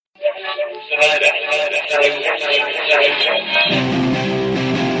Alright,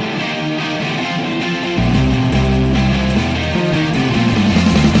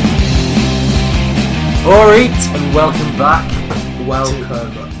 and welcome back. Welcome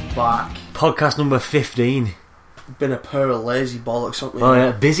back. Podcast number 15. Been a pair of lazy bollocks, haven't we? Oh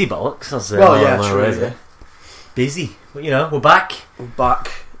yeah, busy bollocks. That's true, yeah. Busy. But you know, we're back. We're back.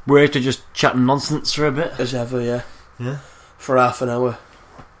 We're here to just chat nonsense for a bit. As ever, yeah. Yeah. For half an hour.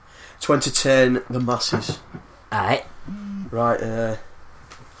 To entertain the masses. Aye. Right,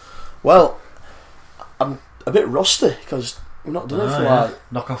 well, I'm a bit rusty, because we've not done it for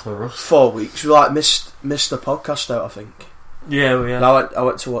like... Knock off the rust. 4 weeks. We like missed the podcast out, I think. Yeah, we have. I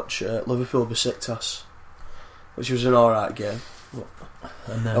went to watch Liverpool Besiktas, which was an alright game.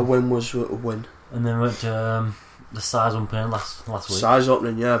 And then, a win was a win. And then went to the size opening last week. Size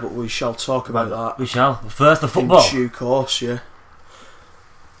opening, yeah, but we shall talk about that. We shall. First, the football. In due course, yeah.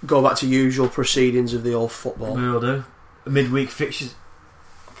 Go back to usual proceedings of the old football. We will do. Midweek fixtures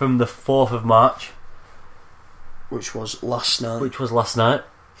from the 4th of March. Which was last night.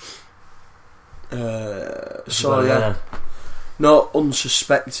 So, yeah. Then? No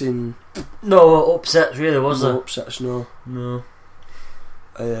unsuspecting... No upsets, really, was there? No upsets, no. No.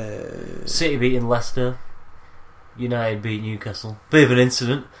 City beating Leicester. United beat Newcastle. Bit of an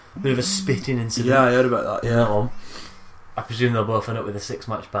incident. Bit of a spitting incident. Yeah, I heard about that, yeah. That one. I presume they'll both end up with a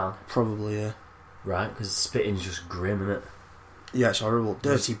 6-match ban. Probably, yeah. Right, because spitting's just grim, isn't it? Yeah, it's horrible.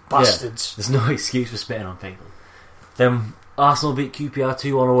 Dirty bastards. Yeah, there's no excuse for spitting on people. Then Arsenal beat QPR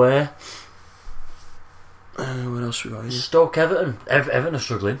 2-1 away. What else we got here? Stoke Everton. Everton are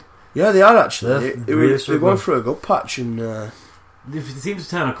struggling. Yeah, they are actually. They're They're going through a good patch, and they seem to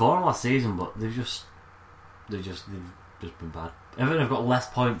turn a corner last season, but they've just been bad. Everton have got less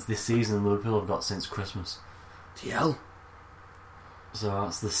points this season than Liverpool have got since Christmas. DL. So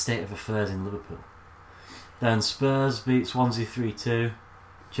that's the state of affairs in Liverpool. Then Spurs beat Swansea 3-2.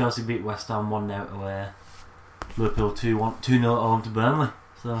 Chelsea beat West Ham 1-0 away. Liverpool 2-0 at home to Burnley.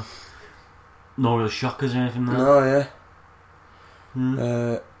 So no real shockers or anything there. No,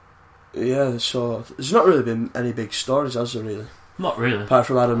 yeah. Yeah, so there's not really been any big stories, has there, really? Not really. Apart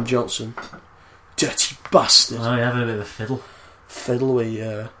from Adam Johnson. Dirty bastard. Oh, yeah, having a bit of a fiddle. Fiddle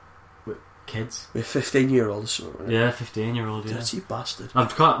with kids. With 15-year-olds. Right? Yeah, 15-year-old, yeah. Dirty bastard.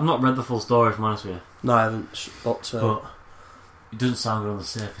 I've not read the full story, if I'm honest with you. No, I haven't. But it doesn't sound good on the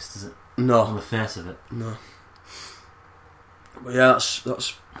surface, does it? No. On the face of it. No. But yeah,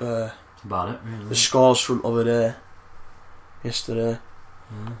 that's about it, really. The scores from other day. Yesterday.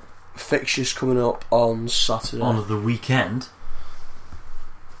 Yeah. Fixtures coming up on Saturday. On the weekend.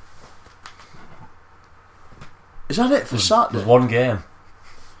 Is that it for Saturday? There's one game.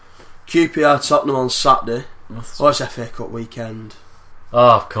 QPR Tottenham on Saturday. Oh, it's FA Cup weekend.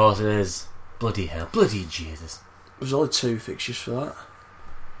 Oh, of course it is. Bloody hell. Bloody Jesus. There's only 2 fixtures for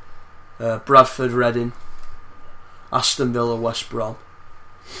that. Bradford, Reading. Aston Villa, West Brom.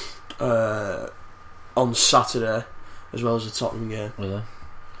 On Saturday, as well as the Tottenham game. Yeah.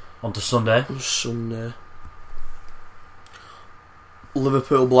 On to Sunday. On Sunday.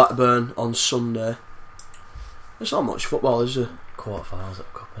 Liverpool, Blackburn on Sunday. There's not much football, is there? Quarterfinals at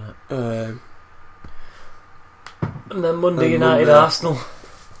the Cup, innit? And then Monday, United, Arsenal.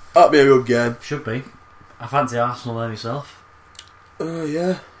 That'd be a good game. Should be. I fancy Arsenal there myself.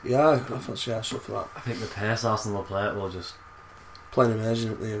 Yeah, I fancy Arsenal for that. I think the pace Arsenal will play it will just... Playing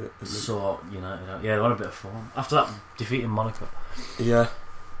amazing at the sort United out. Yeah, they want a bit of form. After that defeating Monaco. Yeah.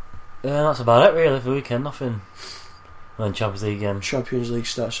 Yeah, that's about it really for the weekend. Nothing. And then Champions League again. Champions League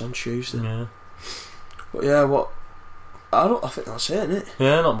starts on Tuesday. Yeah. But yeah, I think that's it, isn't it?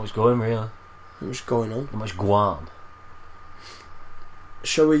 Yeah, not much going really. Not much going on. Not much guan.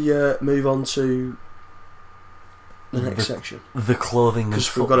 Shall we move on to the next section? The clothing.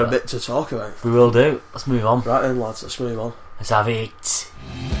 Because we've got a bit to talk about. We will do. Let's move on. Right then, lads, let's move on. Let's have it.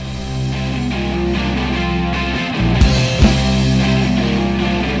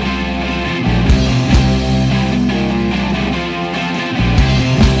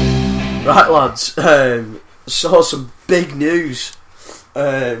 Right, lads, saw some big news.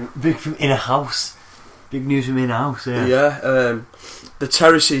 Big from in a house. Big news from in a house, yeah. Yeah, the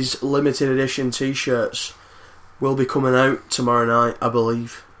Terraces limited edition t-shirts will be coming out tomorrow night, I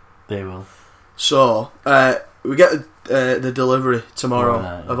believe. They will. So, we get the delivery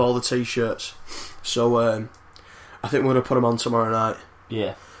tomorrow of all the t-shirts. So, I think we're going to put them on tomorrow night.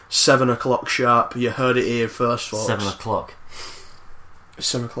 Yeah. 7 o'clock sharp. You heard it here first, folks. 7 o'clock.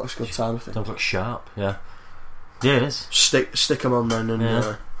 7 o'clock's a good time, I think. 7 o'clock sharp, yeah. Yeah, it is. Stick them on then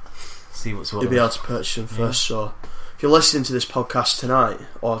and see what's what. you'll be able to purchase them first. So, if you're listening to this podcast tonight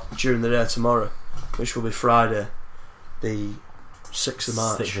or during the day tomorrow, which will be Friday, the 6th of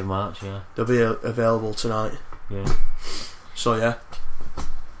March. 6th of March, yeah. They'll be available tonight. Yeah. So yeah,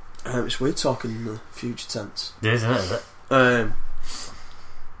 it's weird talking in the future tense. It is, isn't it?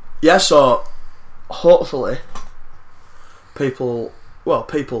 Yeah. So hopefully, people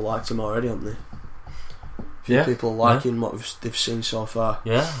like them already, haven't they? People liking what they've seen so far.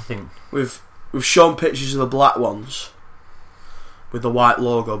 Yeah, I think we've shown pictures of the black ones with the white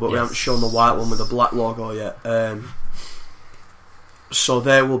logo, but we haven't shown the white one with the black logo yet. So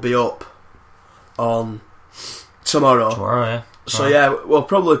they will be up on tomorrow. Tomorrow, yeah. So yeah, we'll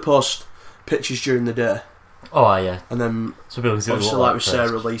probably post pictures during the day. Oh, yeah. And then so people can see obviously, like we say,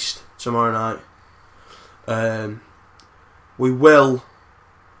 released tomorrow night. We will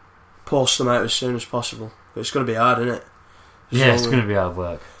post them out as soon as possible. But it's going to be hard, isn't it? Yeah, it's going to be hard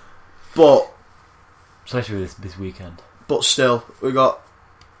work. But especially this weekend. But still, we got,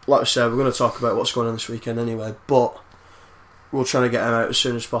 like I said, we're going to talk about what's going on this weekend anyway. But we'll try to get them out as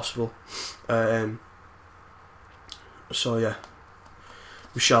soon as possible. So yeah,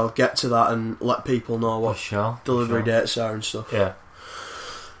 we shall get to that and let people know what delivery dates are and stuff. Yeah.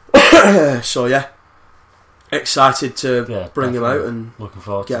 So yeah, excited to bring them out and looking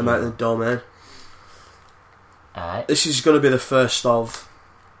forward get to them out in the domain. Alright. This is going to be the first of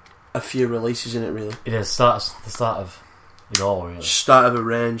a few releases, isn't it? Really, it is. The start of it all, really. Start of a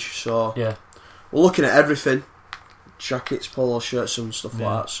range. So yeah, we're looking at everything: jackets, polo shirts, and stuff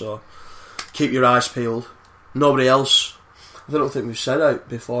like that. So keep your eyes peeled. Nobody else, I don't think we've said out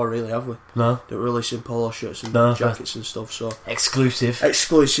before, really, have we? No. That we're releasing polo shirts and jackets and stuff. So exclusive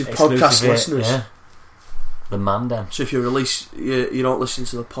podcast listeners. Yeah. The man then. So if you don't listen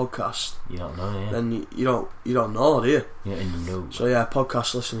to the podcast, you don't know, yeah. Then you don't know, do you? You're in the know. So yeah,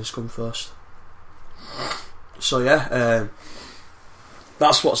 podcast listeners come first. So yeah,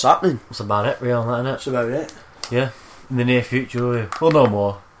 that's what's happening. That's about it, really, isn't it? That's about it. Yeah. In the near future, we'll know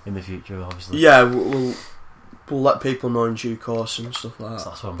more in the future, obviously. Yeah, we'll let people know in due course and stuff like that. So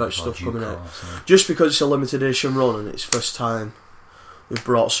that's what about stuff coming out. Yeah. Just because it's a limited edition run and it's first time we've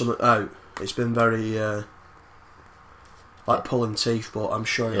brought something out, it's been very like pulling teeth, but I'm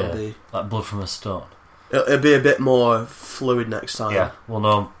sure it'll be like blood from a stone. It'll be a bit more fluid next time. Yeah, we'll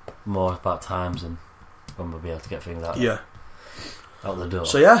know more about times and when we'll be able to get things out. Out the door.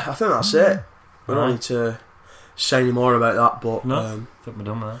 So yeah, I think that's it. We don't need to say any more about that, but I think we're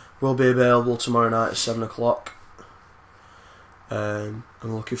done with that. We'll be available tomorrow night at 7 o'clock. I'm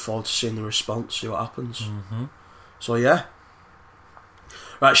looking forward to seeing the response, see what happens. Mm-hmm. So yeah.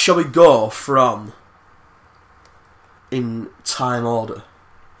 Right, shall we go from in time order?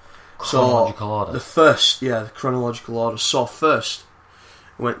 Chronological order. The chronological order. So first,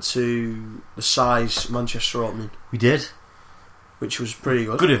 we went to the Size Manchester opening. We did. Which was pretty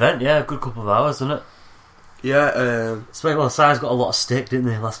good. Good event, yeah. Good couple of hours, wasn't it? Yeah. Size got a lot of stick, didn't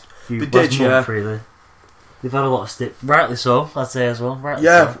they? Last month, really. They've had a lot of stick. Rightly so, I'd say as well.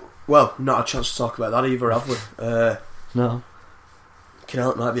 Well, not a chance to talk about that either, have we? No.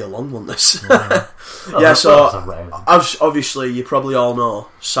 It might be a long one, this. Yeah, so obviously you probably all know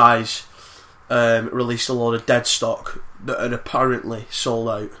Size released a load of dead stock that had apparently sold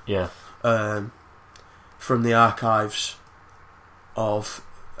out. Yeah. From the archives of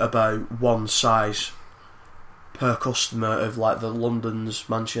about one size per customer of like the Londons,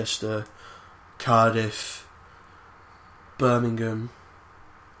 Manchester, Cardiff, Birmingham.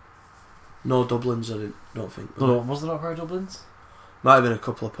 No Dublins, I don't think. No, was there not very Dublins? Might have been a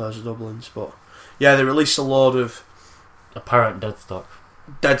couple of pairs of Dublins, but yeah, they released a load of apparent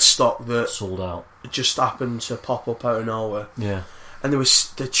dead stock that sold out. Just happened to pop up out of nowhere. Yeah, and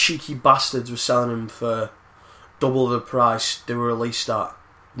the cheeky bastards were selling them for double the price they were released at.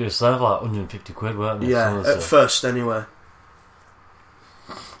 They were selling for like 150 quid, weren't they? Yeah, at first anyway.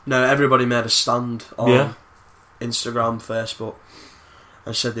 No, everybody made a stand on Instagram, Facebook,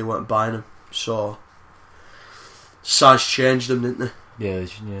 and said they weren't buying them. So Size changed them, didn't they? Yeah, they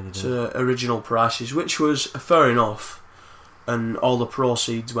did. To original prices, which was fair enough, and all the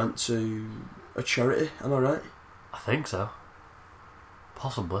proceeds went to a charity. Am I right? I think so.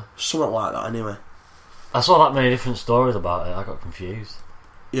 Possibly. Something like that, anyway. I saw that many different stories about it. I got confused.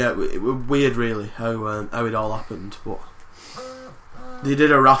 Yeah, it was weird, really, how it all happened. But they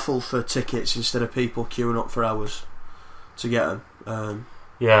did a raffle for tickets instead of people queuing up for hours to get them.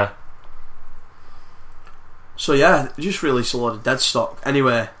 Yeah. So yeah, just released a lot of dead stock.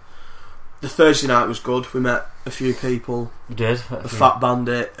 Anyway, the Thursday night was good. We met a few people. We did. The Fat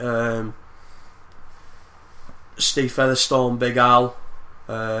Bandit, Steve Featherstone, Big Al.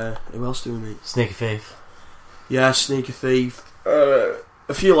 Who else do we meet? Sneaky Thief. Yeah, Sneaker Thief.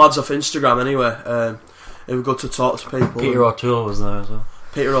 A few lads off Instagram anyway. It was good to talk to people. Peter O'Toole was there as well.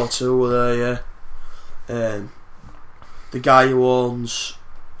 Peter O'Toole were there, yeah. The guy who owns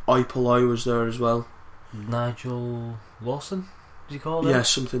Oipoloi was there as well. Nigel Lawson, is he called? Yeah,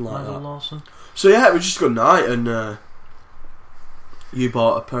 something like Nigel that. Lawson. So yeah, it was just a good night, and you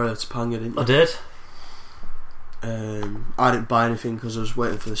bought a pair of Topanga, didn't you? I did. I didn't buy anything because I was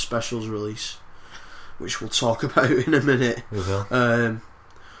waiting for the specials release, which we'll talk about in a minute. We will.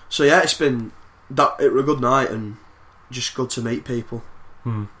 So yeah, it was a good night and just good to meet people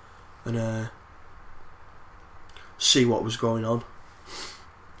and see what was going on.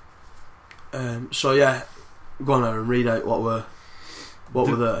 So yeah, go on there and read out what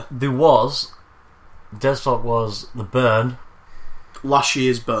were there. There was Deadstock was the Burn Last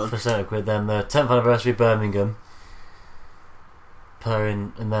year's Burn for £70, then the 10th anniversary Birmingham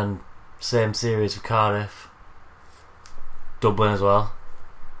pairing, and then same series for Cardiff, Dublin as well,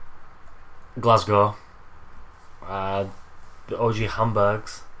 Glasgow, the OG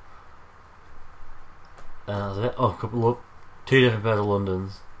Hamburgs, and that was it. Oh, two different pairs of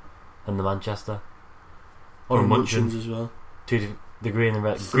Londons, and the Manchester. and Munchins as well. The green and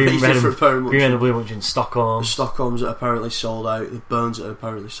red, Three green different and blue Munchins. Stockholm. The Stockholms that apparently sold out. The Burns that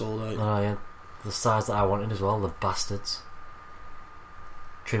apparently sold out. Oh yeah, the size that I wanted as well. The bastards.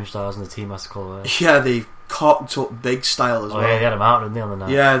 Trim stars and the Team Master colourway. Yeah, they cocked up big style as well. Oh yeah, they had them out, didn't they, on the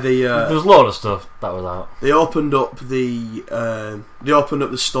night? Yeah, there was a lot of stuff that was out. They opened up the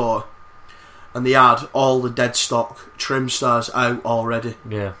store, and they had all the dead stock trim stars out already.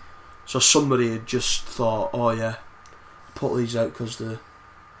 Yeah. So somebody had just thought, oh yeah, put these out because they're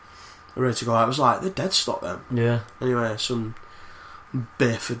ready to go out. I was like, they're dead stock then. Yeah. Anyway, some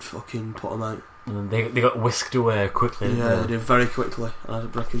biff had fucking put them out. And they got whisked away quickly. Yeah, they did very quickly. I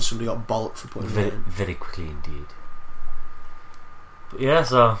reckon somebody got bollocked for putting them in. Very quickly indeed. But yeah,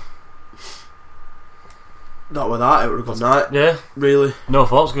 so that was that. It was a good night. Yeah. Really. No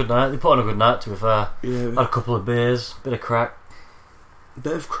faults, good night. They put on a good night, to be fair. Yeah. Had a couple of beers, bit of crack.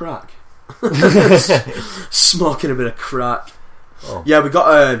 Bit of crack. Smoking a bit of crack. Oh. Yeah, we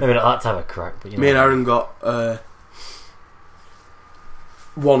got maybe not that type of crack, but you know. Me and Aaron got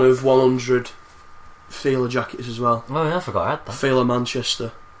one of 100 Feeler jackets as well. Oh yeah, I forgot I had that. Feeler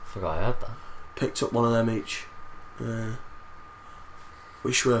Manchester. Forgot I had that. Picked up one of them each,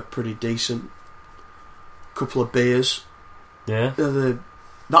 which were pretty decent. Couple of beers. Yeah. That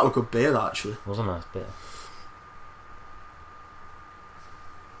was a good beer, that actually. It was a nice beer.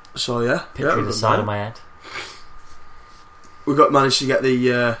 So yeah, Picture the side of my head. We managed to get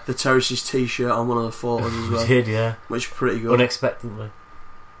the Terraces t-shirt on one of the photos as well. We did, yeah. Which was pretty good. Unexpectedly.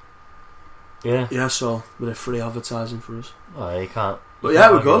 Yeah. Yeah, so a bit of free advertising for us. Oh, you can't. But yeah,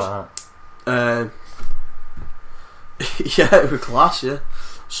 we're good. Yeah, it was class, yeah.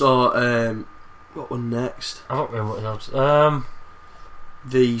 So, what was next? I don't remember what else.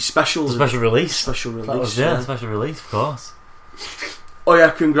 The special release. Special release. That was, yeah, special release, of course. Oh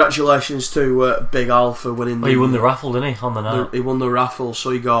yeah, congratulations to Big Al for winning. He won the raffle, didn't he, on the night? He won the raffle, so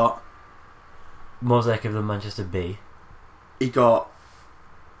he got Mosaic of the Manchester B. He got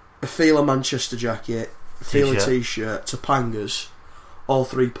a Feeler Manchester jacket, Feeler t-shirt, Topangas, all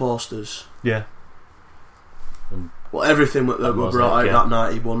 3 posters. Yeah. Well, everything that were brought out that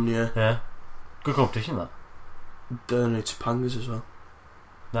night, he won. Yeah. Yeah. Good competition, that. The new Topangas as well.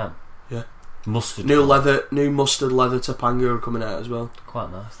 Damn. Yeah. Mustard. New mustard leather Topanga are coming out as well.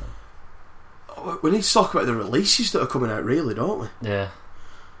 Quite nice then. Oh, we need to talk about the releases that are coming out, really, don't we? Yeah.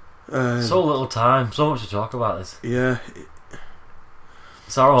 So little time, so much to talk about this. Yeah.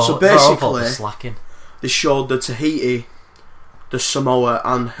 So basically, slacking. They showed the Tahiti, the Samoa,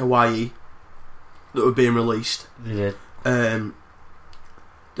 and Hawaii that were being released. They did.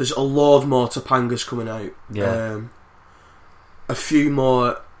 There's a load more Topangas coming out. Yeah. A few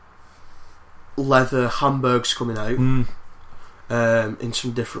more leather Hamburgs coming out in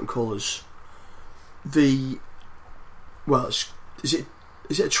some different colours. Is it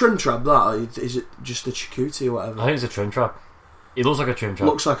a trim trap, that, or is it just a Chakouti or whatever? I think it's a trim trap. It looks like a trim trap.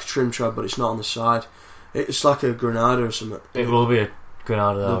 Looks like a trim trap, but it's not on the side. It's like a Granada or something. It will be a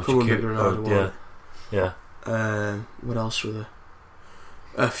Granada. They'll come with a Granada, yeah. What else were there?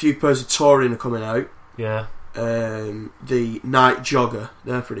 A few pairs of Touring are coming out. Yeah. The Night Jogger,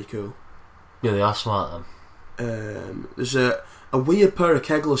 they're pretty cool. Yeah, they are smart then. There's a weird pair of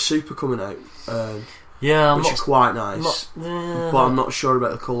Kegler Super coming out. Which are quite nice. But I'm not sure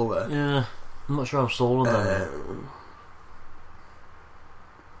about the colourway. Yeah, I'm not sure I'm sold on that.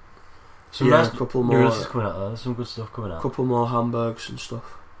 A couple more. Coming out there. There's some good stuff coming out. A couple more Hamburgs and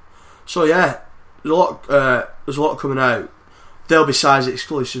stuff. So yeah, there's a lot coming out. There'll be size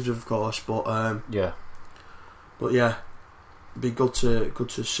exclusives, of course, but yeah, it'd be good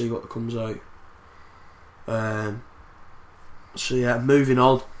to see what comes out. So yeah, moving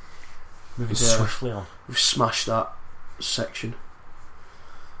on. Moving swiftly on. We've smashed that section.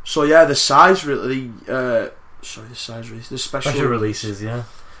 So yeah, the size release, the special releases, yeah.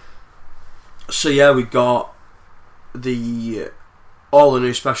 So yeah, we got all the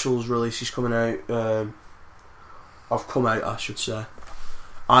new specials releases coming out. Have come out, I should say.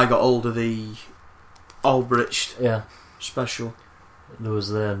 I got hold of the Albrecht special. There was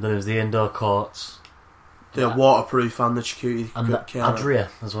the indoor courts, the waterproof and the Chakotay and the Adria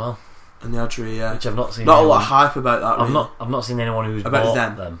as well. And the Adria, yeah, which I've not seen. Not a lot of hype about that. I've not seen anyone who's bought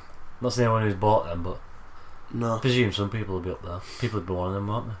them. Not seen anyone who's bought them, but no. I presume some people will be up there. People would be wanting them,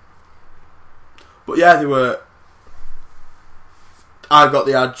 won't they? But yeah, they were. I got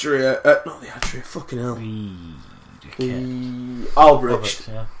the Adria, not the Adria. Fucking hell. The Albrecht,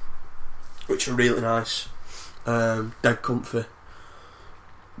 yeah, which are really nice. Dead comfy.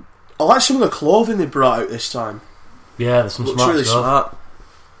 I like some of the clothing they brought out this time. Yeah, there's some looks smart really stuff. Smart.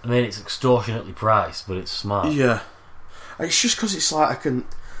 I mean, it's extortionately priced, but it's smart. Yeah, and it's just because it's like a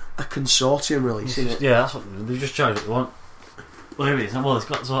consortium release, isn't it? Yeah, that's what they just charge what they want. Well, here it is. Well, it's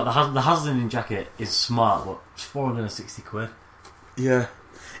got the Haslinen jacket is smart, but it's £460. Yeah,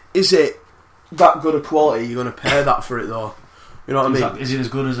 is it that good a quality? You're going to pay that for it though. You know what I mean? Is it as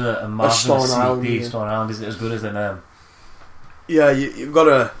good as a Marvin Stone Island? CP Stone Island? Is it as good as an? Yeah, you've got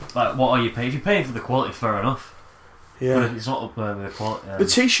to. Like, what are you paying? If you're paying for the quality, fair enough. Yeah, but it's not up there with the quality. The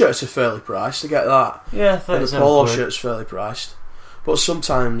t-shirts are fairly priced. I get that. Yeah, and the polo shirt's fairly priced, but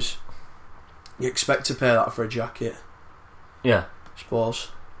sometimes you expect to pay that for a jacket. Yeah, I suppose.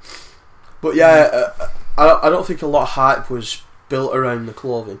 But yeah, I don't think a lot of hype was built around the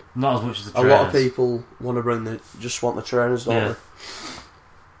clothing. Not as much as the trainers. A lot of people want the trainers, don't they?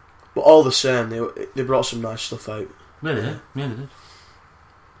 But all the same, they brought some nice stuff out. Yeah, they did. Yeah, they did.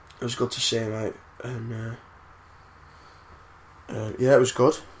 It was good to see them out, and yeah, it was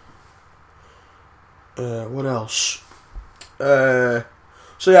good. What else? So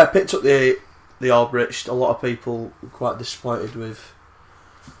yeah, I picked up the Albrecht. A lot of people were quite disappointed with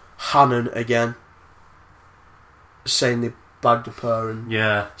Hannon again, saying they bagged a pair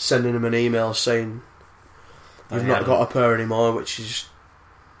and sending him an email saying you've not got a pair anymore, which is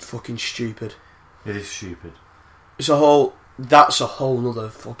fucking stupid. It is stupid. That's a whole nother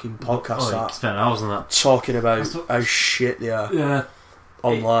fucking podcast. You spent hours on that talking about how shit they are. Yeah.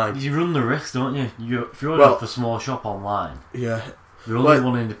 Online. You run the risk, don't you? If you're off a small shop online, yeah, they're only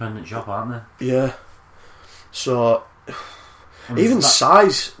one independent shop, aren't they? Yeah. So even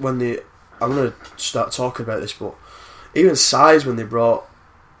size when I'm gonna start talking about this, but even size when they brought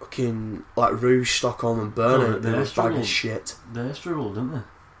fucking like Rouge, Stockholm and Bernard, they were bagging shit. They struggled, didn't they?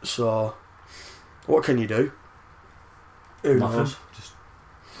 So what can you do? Who knows?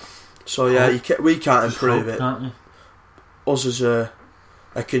 So yeah, we can't improve it. Can't you? Us as a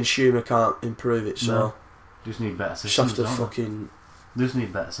consumer can't improve it. So no. Just need better systems. Just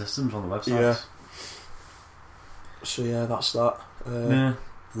need better systems on the website. Yeah. So yeah, that's that. Yeah,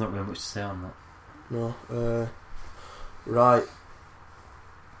 there's not really much to say on that. No. Right.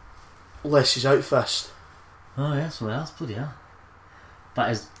 Laces Outfest. Oh yeah, something else. Bloody hell.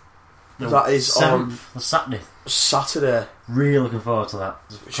 That is on Saturday. Really looking forward to that.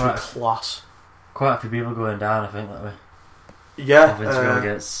 Which is class. Quite a few people going down, I think, that way. Yeah.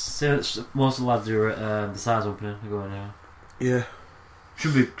 Most of the lads who are at the size opening are going down. Yeah.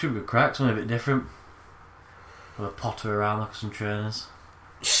 Should be a crack, something a bit different. Have a potter around, look at some trainers.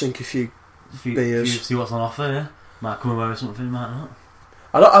 Sink a few beers. See what's on offer, yeah. Might come away with something, might not.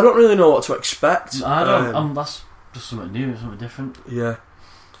 I don't really know what to expect. I don't. That's just something new, something different. Yeah.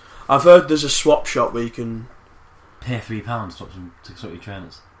 I've heard there's a swap shop where you can pay £3 to swap your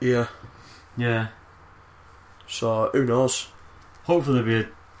trainers. Yeah. Yeah. So who knows? Hopefully there'll be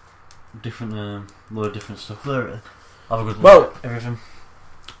a different load of different stuff there. Have a good look at everything.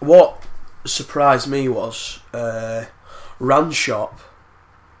 What surprised me was Ranshop,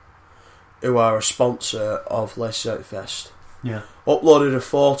 who are a sponsor of Laces Outfest, uploaded a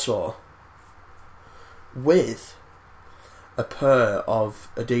photo with a pair of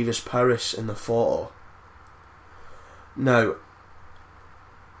Adidas Paris in the photo. Now,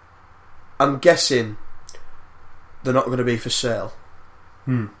 I'm guessing they're not going to be for sale,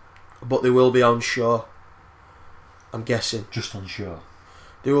 but they will be on show. I'm guessing. Just on show.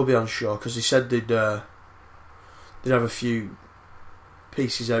 They will be on show because they said they'd have a few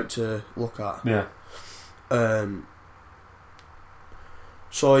pieces out to look at. Yeah.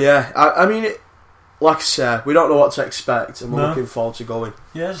 So yeah, I mean, like I say, we don't know what to expect, and we're looking forward to going.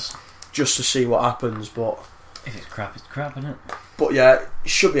 Yes. Just to see what happens, but if it's crap, isn't it? But yeah, it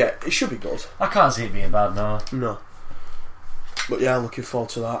should be good. I can't see it being bad, no. No. But yeah, looking forward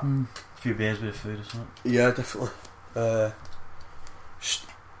to that. A few beers with food or something. Yeah, definitely.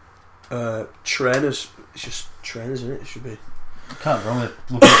 Trainers. It's just trainers, isn't it? It should be. You can't go wrong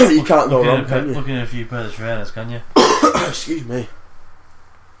with you can't go wrong, can you? Looking at a few pairs of trainers, can you? Excuse me.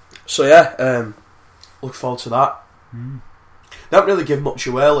 So yeah, look forward to that. They don't really give much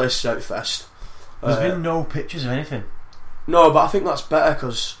away this Southfest. There's been no pictures of anything. No, but I think that's better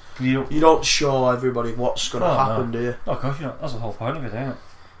because you don't show everybody what's going to happen, do you? No, of course you don't. That's the whole point of it, isn't it?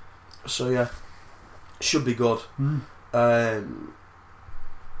 So yeah, should be good.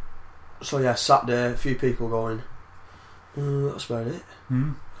 So yeah, Saturday, a few people going. That's about it.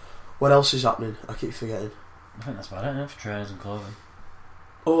 What else is happening? I keep forgetting. I think that's about it, isn't it, for trainers and clothing.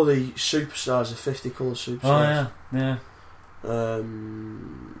 Oh, the Superstars, the 50 colour Superstars. Oh yeah.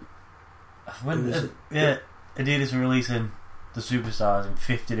 Adidas are releasing the Superstars in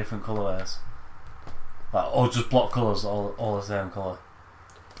 50 different colourways. Or just block colours, all the same colour.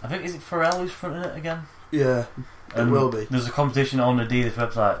 I think, is it Pharrell who's fronting it again? Yeah, it will be. There's a competition on the Adidas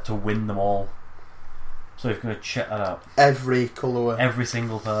website to win them all. So if you're going to check that out. Every colourway. Every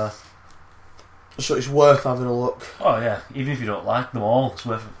single pair. So it's worth having a look. Oh yeah, even if you don't like them all, it's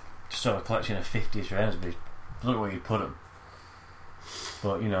worth just sort of a collection of 50 trainers. But look where you put them.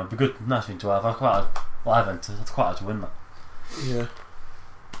 But it'd be good, nice thing to have. I'd quite live enter. It's quite hard to win that. Yeah.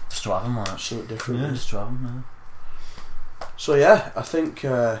 Just to have them, like something different. Yeah, just to have them. Yeah. So yeah, I think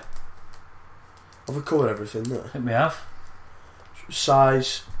have we covered everything there? I think we have.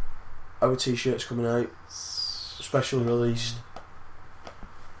 Size, our t-shirts coming out, special released,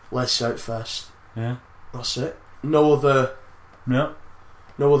 less Southfest. Yeah. That's it. No other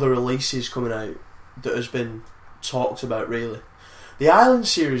releases coming out that has been talked about really. The Island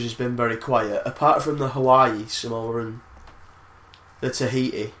series has been very quiet, apart from the Hawaii, Samoa and the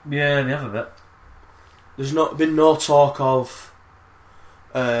Tahiti. Yeah, they have a bit. There's not been no talk of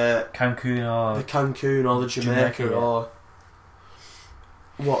Cancun or the Jamaica or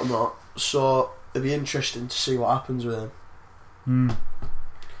whatnot. So it'll be interesting to see what happens with them.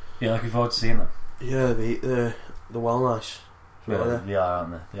 Yeah, looking forward to seeing them. Yeah, they're well nice. Yeah, they are,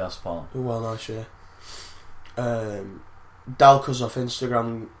 aren't they? They are spot on. They're well nice, yeah. Dalcos off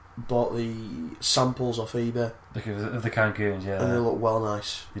Instagram bought the samples off eBay. Of the Cancuns, yeah. And they look well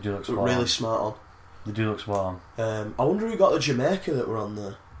nice. They do look spot on. Really smart on. They do look spot on. I wonder who got the Jamaica that were on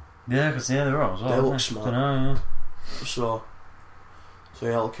there. Yeah, because they were on as well. They look smart. I know, yeah. So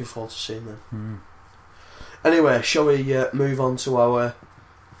yeah, looking forward to seeing them. Anyway, shall we move on to our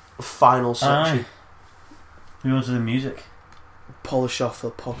final section? Move on to the music. Polish off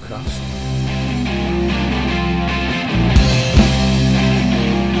the podcast.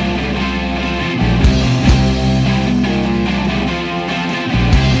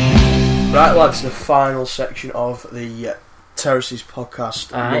 Right, lads, the final section of the Terraces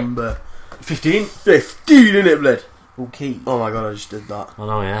podcast, number 15, isn't it, Bled? Okay. Oh my god, I just did that. I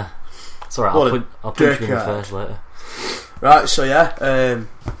know, yeah. It's alright, I'll put you in the first later. Right, so yeah,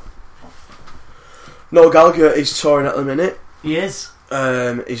 Noel Gallagher is touring at the minute. He is.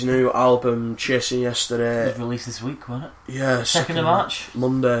 His new album, Chasing Yesterday, was released this week, wasn't it? Yeah, 2nd of March.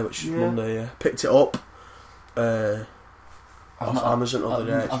 Monday, Monday, yeah. Picked it up. Off Amazon the other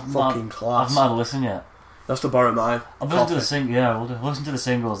day. It's fucking class. I've not had a listen yet. You have to borrow my. I've listened to the singles. Yeah, we'll listen to the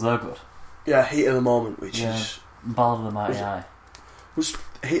singles. They're good. Yeah, Heat of the Moment, which is Ballad of the Mighty Eye. Was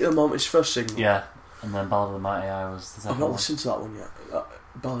Heat of the Moment his first single? Yeah, and then Ballad of the Mighty Eye was the second. I've not listened to that one yet.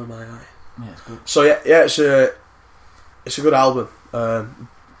 Ballad of the Mighty Eye. Yeah, it's good. So yeah, it's a good album.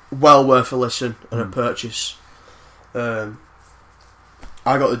 Well worth a listen and a purchase. I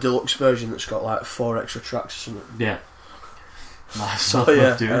got the deluxe version that's got like 4 extra tracks or something. Yeah. Nice. So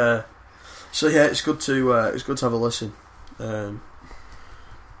yeah, it's good to have a listen. A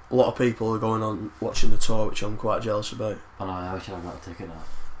lot of people are going on watching the tour, which I'm quite jealous about. I know. I wish I got a ticket now.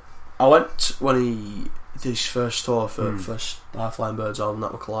 I went when he did his first tour for first High Flying Birds album.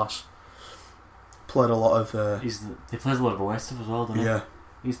 That was class. Played a lot of. He plays a lot of away stuff as well, doesn't he? Yeah.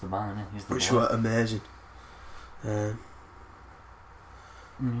 He's the man, isn't he? He's the which boy. were amazing.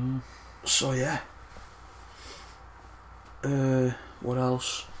 So yeah. What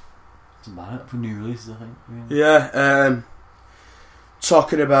else? That's about it for new releases, I think. Yeah.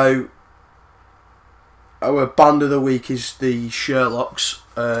 Talking about our band of the week is the Sherlocks.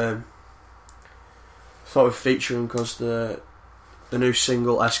 Thought we'd feature them because the new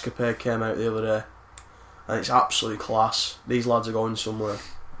single Escapade came out the other day, and it's absolutely class. These lads are going somewhere.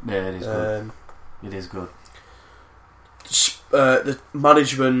 Yeah, it is good. It is good. The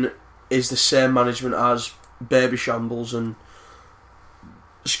management is the same management as Baby Shambles and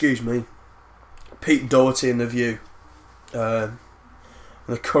Pete Doherty in The View.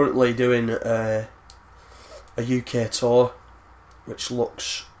 They're currently doing a UK tour, which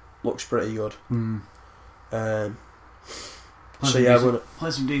looks pretty good. So yeah,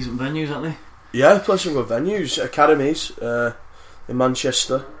 play some decent venues, aren't they? Yeah, play some good venues, academies in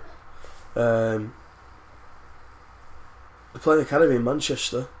Manchester. They play an academy in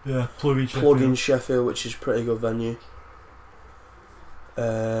Manchester. Yeah, Plug in Sheffield, which is a pretty good venue.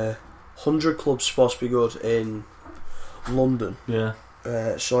 100 Club's supposed to be good in London. Yeah.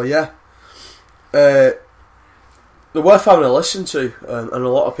 So yeah, they're worth having a listen to, and a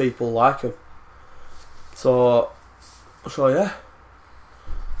lot of people like them. So yeah,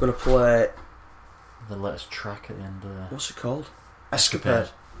 I'm gonna play the latest track at the end of what's it called? Escapade.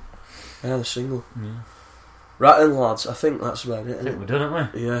 Yeah, the single. Yeah. Right then, lads, I think that's about it. I think we're done,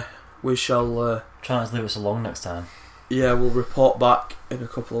 aren't we? Yeah, we shall try not to leave us along next time. Yeah, we'll report back in a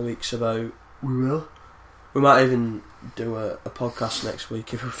couple of weeks about. We will. We might even do a podcast next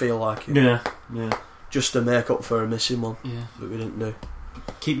week if we feel like it. Yeah. Just to make up for a missing one. Yeah. That we didn't do.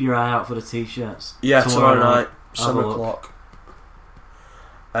 Keep your eye out for the t-shirts. Yeah, tomorrow night, 7 o'clock.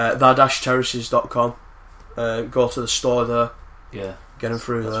 Tha-terraces.com. Go to the store there. Yeah. Get them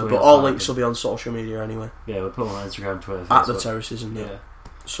through there. But all links will be on social media anyway. Yeah, we'll put them on Instagram, Twitter, Facebook. At The Terraces, and yeah.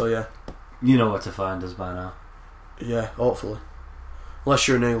 So yeah. You know where to find us by now. Yeah, hopefully. Unless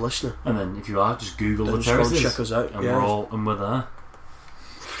you're a new listener. And then if you are, just Google then The Terraces. Check us out. And we're there.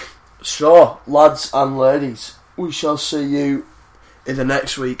 So, lads and ladies, we shall see you either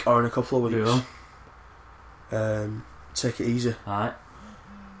next week or in a couple of weeks. Take it easy. Alright.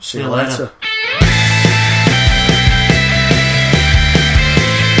 See you later.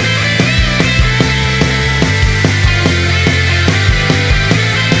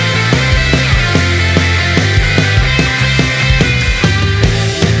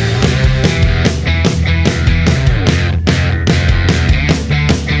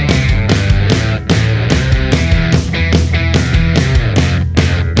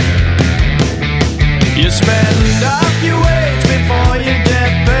 You spend up your wage before you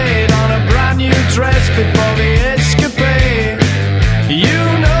get paid on a brand new dress before the escapade. You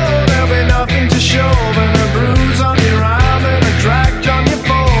know there'll be nothing to show but a bruise on your arm and a crack on your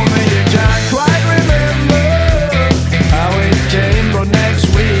phone, and you can't quite remember how it came. But next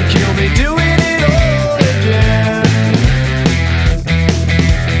week you'll be doing it all again.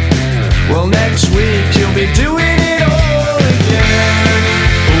 Well, next week you'll be doing it all again.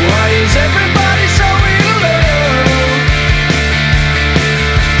 Why is everybody so in love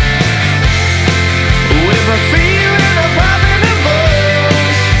with a feeling of having a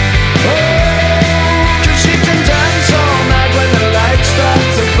voice? Oh, 'cause she can dance all night when the lights start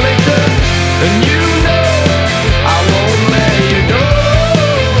to flicker, and you know I won't let you go.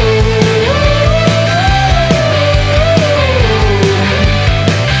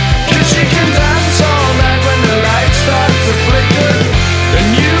 'Cause she can dance all night when the lights start to flicker, and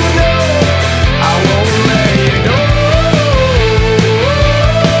you know I won't let you go.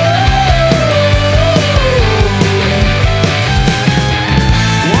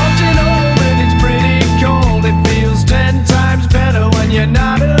 Walking home and it's pretty cold. It feels 10 times better when you're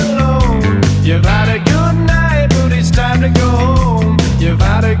not alone. You've had